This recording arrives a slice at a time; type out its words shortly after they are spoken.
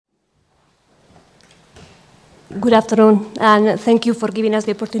Good afternoon, and thank you for giving us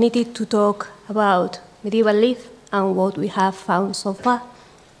the opportunity to talk about Medieval Leith and what we have found so far.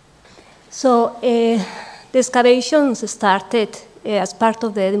 So, the excavations started as part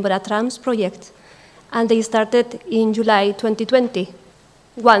of the Edinburgh Trams project, and they started in July 2020,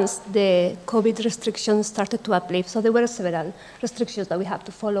 once the COVID restrictions started to uplift. So there were several restrictions that we have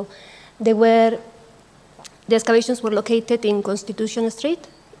to follow. The excavations were located in Constitution Street,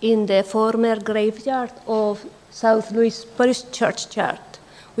 in the former graveyard of South Leith Parish Church,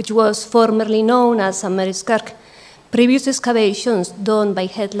 which was formerly known as St. Mary's Kirk. Previous excavations done by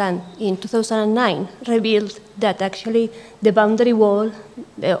Headland in 2009 revealed that actually the boundary wall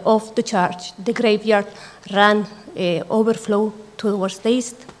of the church, the graveyard, ran overflow towards the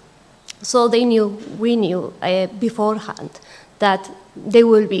east. So we knew beforehand that there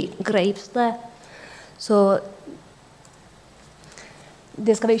will be graves there. So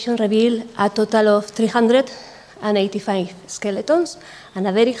the excavation revealed a total of 385 skeletons and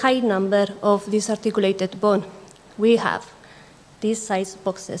a very high number of disarticulated bone. We have these size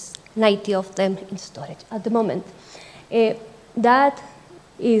boxes, 90 of them in storage at the moment. That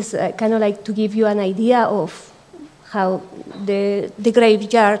is kind of like to give you an idea of how the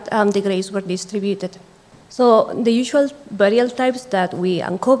graveyard and the graves were distributed. So the usual burial types that we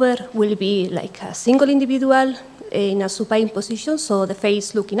uncover will be like a single individual in a supine position, so the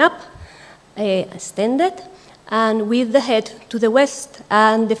face looking up, extended, and with the head to the west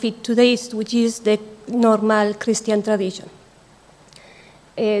and the feet to the east, which is the normal Christian tradition.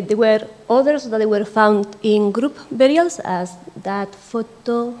 There were others that were found in group burials, as that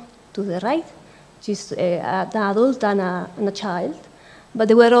photo to the right, which is an adult and a child. But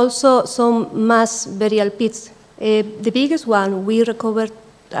there were also some mass burial pits. The biggest one, we recovered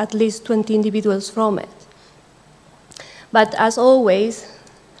at least 20 individuals from it. But as always,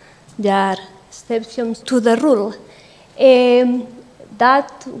 there are exceptions to the rule.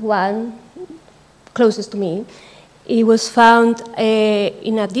 That one, closest to me, it was found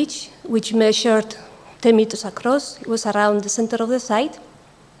in a ditch which measured 10 meters across. It was around the center of the site.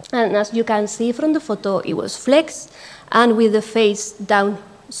 And as you can see from the photo, it was flexed and with the face down,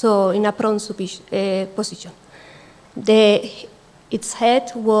 so in a prone position. Its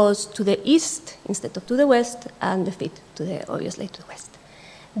head was to the east instead of to the west, and the feet obviously to the west.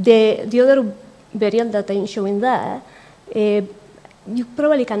 The other burial that I'm showing there, you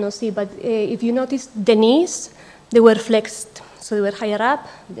probably cannot see, but if you notice the knees, they were flexed, so they were higher up,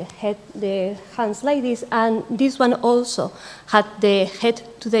 the hands like this, and this one also had the head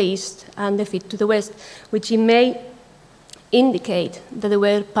to the east and the feet to the west, which it may indicate that they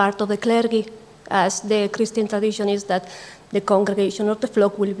were part of the clergy, as the Christian tradition is that the congregation of the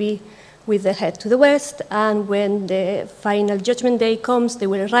flock will be with the head to the west, and when the final judgment day comes, they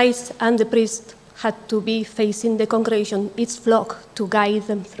will rise, and the priest had to be facing the congregation, its flock, to guide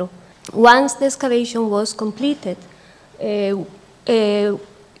them through. Once the excavation was completed, it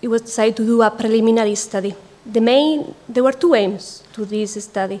was decided to do a preliminary study. There were two aims to this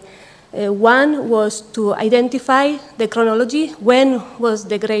study. One was to identify the chronology, when was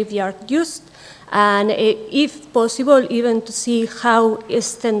the graveyard used, and if possible, even to see how it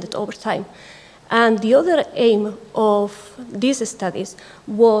extended over time. And the other aim of these studies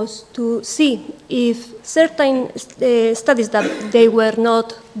was to see if certain studies that they were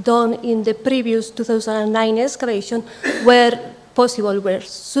not done in the previous 2009 excavation were possible, were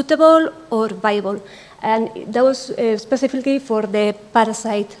suitable or viable. And that was specifically for the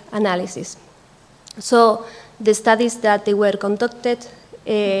parasite analysis. So the studies that they were conducted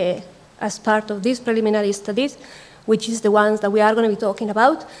as part of these preliminary studies, which is the ones that we are going to be talking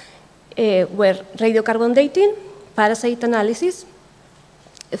about, were radiocarbon dating, parasite analysis,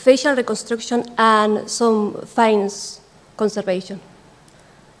 facial reconstruction, and some finds conservation.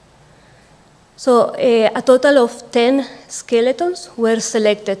 So a total of 10 skeletons were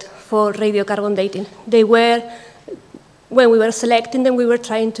selected for radiocarbon dating. When we were selecting them, we were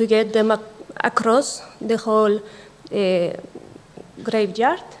trying to get them across the whole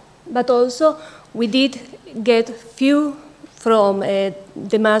graveyard, but also we did get few from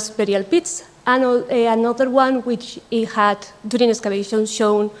the mass burial pits, and another one which it had, during excavation,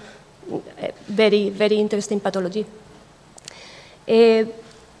 shown very, very interesting pathology.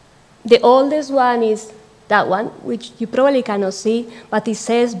 The oldest one is that one, which you probably cannot see, but it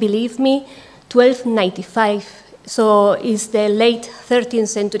says, believe me, 1295. So it's the late 13th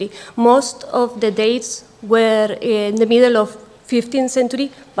century. Most of the dates were in the middle of 15th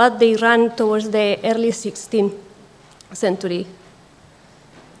century, but they ran towards the early 16th century.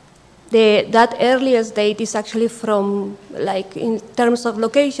 That earliest date is actually from, like, in terms of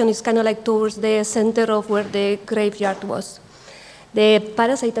location, it's kind of like towards the center of where the graveyard was. The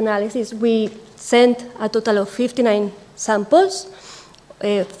parasite analysis, we sent a total of 59 samples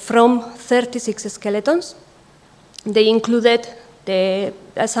from 36 skeletons. They included a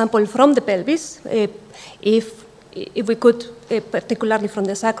sample from the pelvis, if we could, particularly from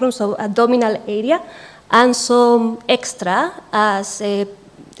the sacrum, so abdominal area, and some extra as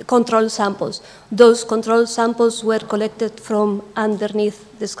control samples. Those control samples were collected from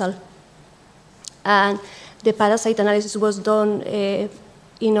underneath the skull. And the parasite analysis was done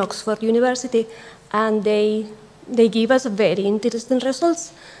in Oxford University, and they give us very interesting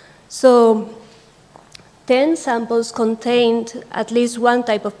results. So 10 samples contained at least one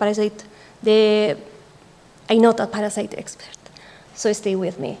type of parasite. I'm not a parasite expert, so stay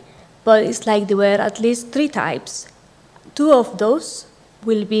with me. But it's like there were at least 3 types. 2 of those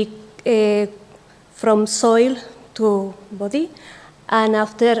will be from soil to body, and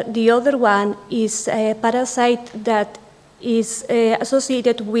after the other one is a parasite that is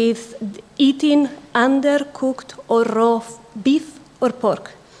associated with eating undercooked or raw beef or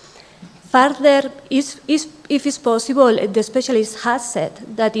pork. Further, if it's possible, the specialist has said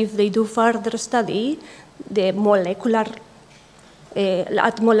that if they do further study, the molecular,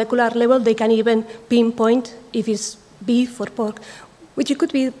 at molecular level, they can even pinpoint if it's beef or pork, which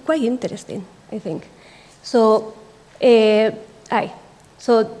could be quite interesting, I think. So,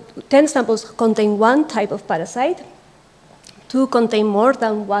 so 10 samples contain one type of parasite, 2 contain more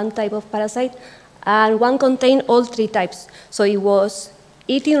than one type of parasite, and 1 contained all 3 types. So it was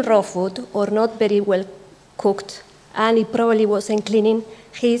eating raw food or not very well cooked, and it probably wasn't cleaning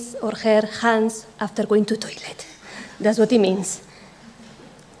his or her hands after going to the toilet. That's what it means.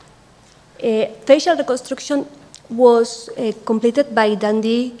 Facial reconstruction was completed by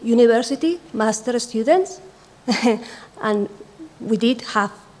Dundee University master students, and we did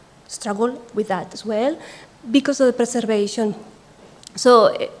have struggle with that as well because of the preservation.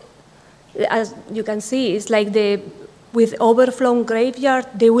 So as you can see, it's like with overflown graveyard,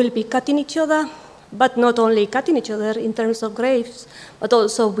 they will be cutting each other, but not only cutting each other in terms of graves, but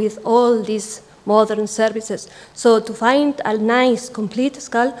also with all these modern services. So to find a nice, complete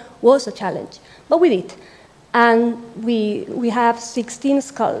skull was a challenge, but we did. And we have 16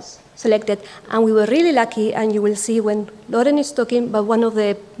 skulls selected, and we were really lucky, and you will see when Lauren is talking, but one of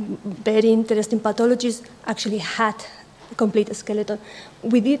the very interesting pathologies actually had a complete skeleton.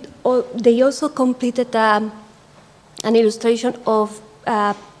 They also completed an illustration of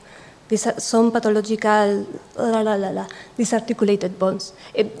some pathological disarticulated bones.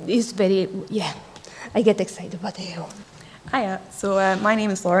 It is very, I get excited about it. Hiya, so my name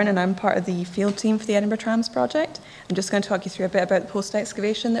is Lauren and I'm part of the field team for the Edinburgh Trams project. I'm just going to talk you through a bit about the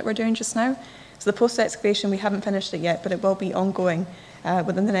post-excavation that we're doing just now. So the post-excavation, we haven't finished it yet, but it will be ongoing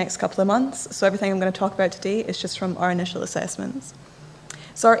within the next couple of months. So everything I'm going to talk about today is just from our initial assessments.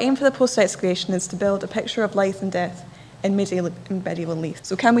 So our aim for the post-excavation is to build a picture of life and death in medieval Leith.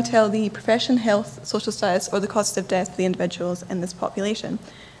 So can we tell the profession, health, social status, or the causes of death of the individuals in this population?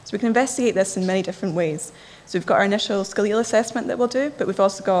 So we can investigate this in many different ways. So we've got our initial skeletal assessment that we'll do, but we've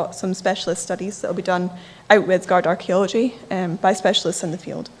also got some specialist studies that will be done out with GUARD Archaeology by specialists in the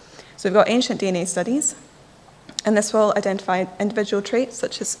field. So we've got ancient DNA studies, and this will identify individual traits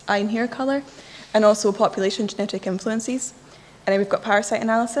such as eye and hair colour, and also population genetic influences. And then we've got parasite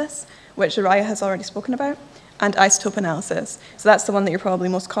analysis, which Iraia has already spoken about, and isotope analysis. So that's the one that you're probably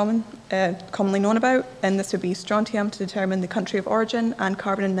most commonly known about, and this would be strontium to determine the country of origin and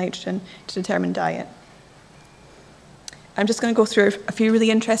carbon and nitrogen to determine diet. I'm just going to go through a few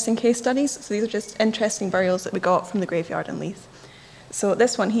really interesting case studies. So these are just interesting burials that we got from the graveyard in Leith. So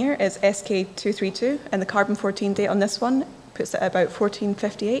this one here is SK232, and the carbon-14 date on this one puts it at about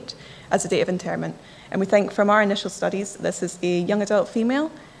 1458 as the date of interment. And we think from our initial studies, this is a young adult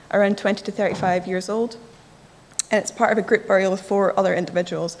female, around 20 to 35 years old. And it's part of a group burial with 4 other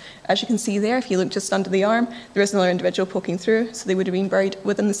individuals. As you can see there, if you look just under the arm, there is another individual poking through, so they would have been buried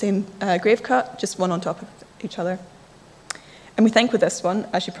within the same grave cut, just one on top of each other. And we think with this one,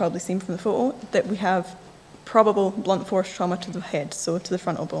 as you've probably seen from the photo, that we have probable blunt force trauma to the head, so to the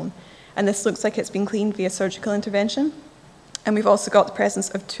frontal bone. And this looks like it's been cleaned via surgical intervention. And we've also got the presence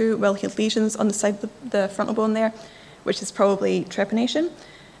of 2 well-healed lesions on the side of the frontal bone there, which is probably trepanation.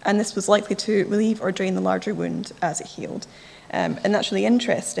 And this was likely to relieve or drain the larger wound as it healed. And that's really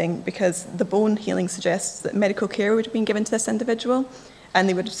interesting because the bone healing suggests that medical care would have been given to this individual, and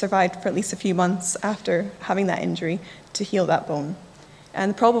they would have survived for at least a few months after having that injury to heal that bone.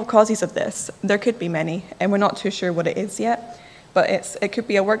 And the probable causes of this, there could be many, and we're not too sure what it is yet, But it could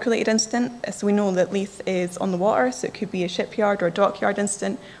be a work-related incident, so we know that Leith is on the water, so it could be a shipyard or a dockyard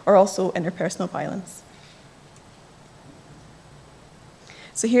incident, or also interpersonal violence.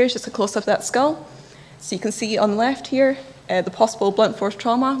 So here's just a close-up of that skull. So you can see on the left here, the possible blunt force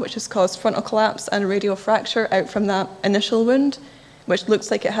trauma, which has caused frontal collapse and radial fracture out from that initial wound, which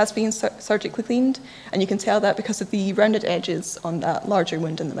looks like it has been surgically cleaned, and you can tell that because of the rounded edges on that larger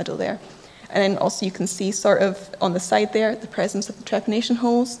wound in the middle there. And then also you can see sort of on the side there, the presence of the trepanation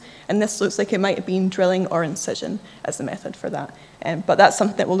holes, and this looks like it might have been drilling or incision as the method for that. But that's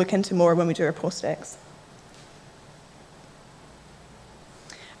something that we'll look into more when we do our post-ex.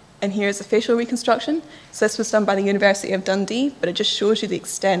 And here's a facial reconstruction. So this was done by the University of Dundee, but it just shows you the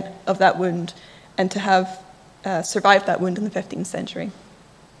extent of that wound and to have survived that wound in the 15th century.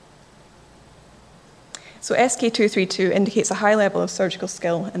 So SK232 indicates a high level of surgical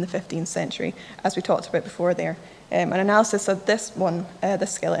skill in the 15th century, as we talked about before there. An analysis of this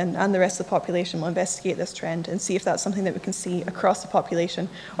skeleton and the rest of the population will investigate this trend and see if that's something that we can see across the population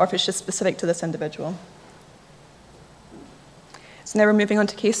or if it's just specific to this individual. So now we're moving on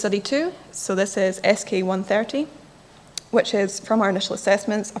to case study 2. So this is SK130, which is, from our initial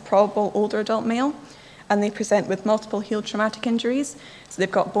assessments, a probable older adult male. And they present with multiple heel traumatic injuries. So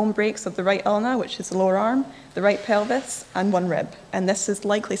they've got bone breaks of the right ulna, which is the lower arm, the right pelvis, and one rib. And this is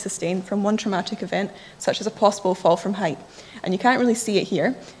likely sustained from one traumatic event, such as a possible fall from height. And you can't really see it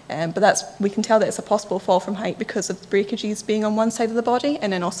here, but we can tell that it's a possible fall from height because of the breakages being on one side of the body,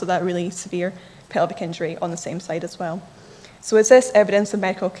 and then also that really severe pelvic injury on the same side as well. So is this evidence of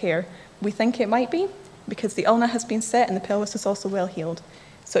medical care? We think it might be, because the ulna has been set and the pelvis is also well healed.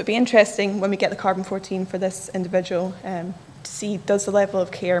 So it'd be interesting when we get the carbon-14 for this individual to see, does the level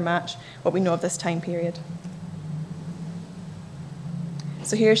of care match what we know of this time period?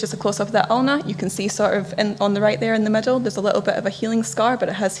 So here's just a close-up of that ulna. You can see sort of on the right there in the middle, there's a little bit of a healing scar, but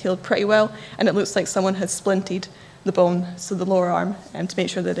it has healed pretty well, and it looks like someone has splinted the bone, so the lower arm, to make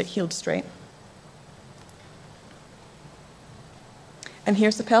sure that it healed straight. And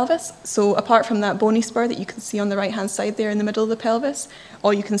here's the pelvis. So apart from that bony spur that you can see on the right-hand side there in the middle of the pelvis,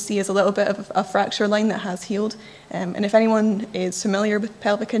 all you can see is a little bit of a fracture line that has healed. And if anyone is familiar with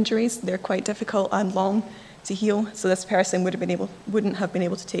pelvic injuries, they're quite difficult and long to heal. So this person wouldn't have been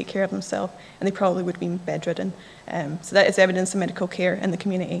able to take care of themselves, and they probably would have been bedridden. So that is evidence of medical care in the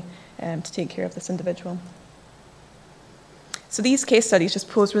community to take care of this individual. So these case studies just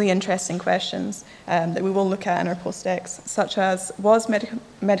pose really interesting questions that we will look at in our post-ex, such as, was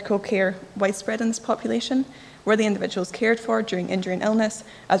medical care widespread in this population? Were the individuals cared for during injury and illness?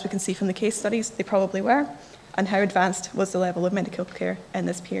 As we can see from the case studies, they probably were. And how advanced was the level of medical care in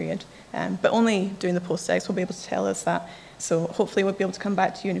this period? But only doing the post-ex will be able to tell us that. So hopefully we'll be able to come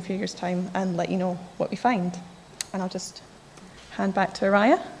back to you in a few years' time and let you know what we find. And I'll just hand back to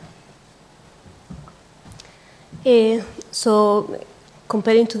Iraia. So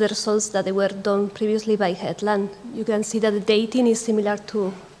comparing to the results that they were done previously by Headland, you can see that the dating is similar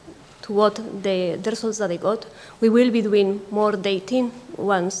to what the results that they got. We will be doing more dating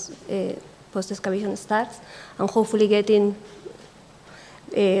once post-excavation starts, and hopefully getting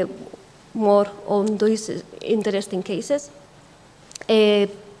more on those interesting cases. The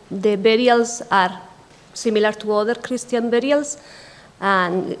burials are similar to other Christian burials,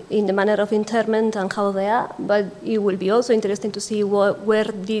 and in the manner of interment and how they are, but it will be also interesting to see where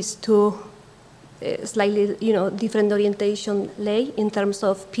these two slightly different orientation lay in terms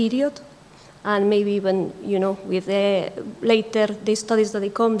of period, and maybe even with the studies that they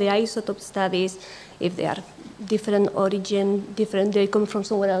come, the isotope studies, if they are different origin, they come from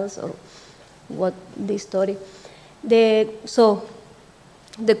somewhere else, or what the story. So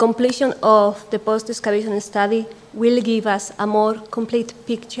the completion of the post-excavation study will give us a more complete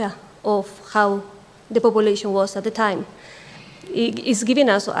picture of how the population was at the time. It's giving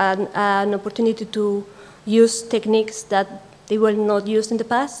us an opportunity to use techniques that they were not used in the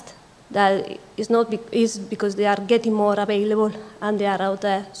past. That is because they are getting more available and they are out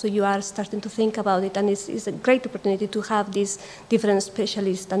there, so you are starting to think about it, and it's a great opportunity to have these different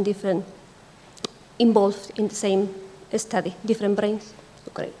specialists and different involved in the same study, different brains.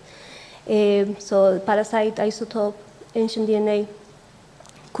 So great. So parasite, isotope, ancient DNA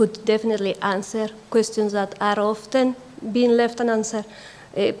could definitely answer questions that are often being left unanswered.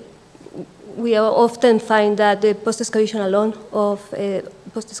 We often find that the post-excavation alone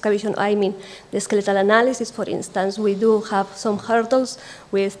the skeletal analysis, for instance, we do have some hurdles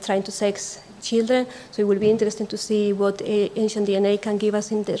with trying to sex children, so it will be interesting to see what ancient DNA can give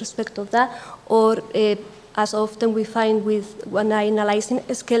us in the respect of that, or as often we find when analyzing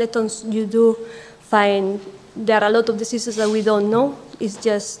skeletons, you do find there are a lot of diseases that we don't know. It's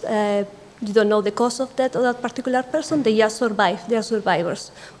just you don't know the cause of death of that particular person. They just survive. They are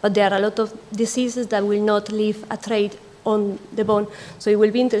survivors. But there are a lot of diseases that will not leave a trace on the bone. So it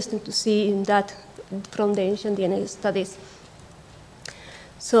will be interesting to see in that from the ancient DNA studies.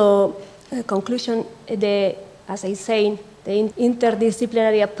 So, conclusion, as I say, the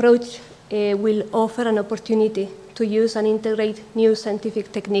interdisciplinary approach will offer an opportunity to use and integrate new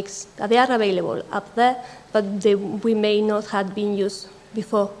scientific techniques. They are available up there, but we may not have been used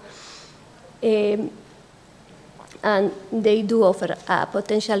before. And they do offer a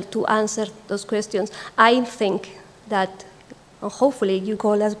potential to answer those questions. I think that hopefully you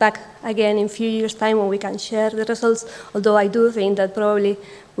call us back again in a few years' time when we can share the results, although I do think that probably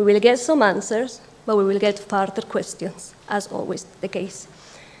we will get some answers, but we will get further questions, as always the case.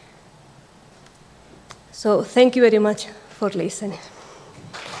 So thank you very much for listening.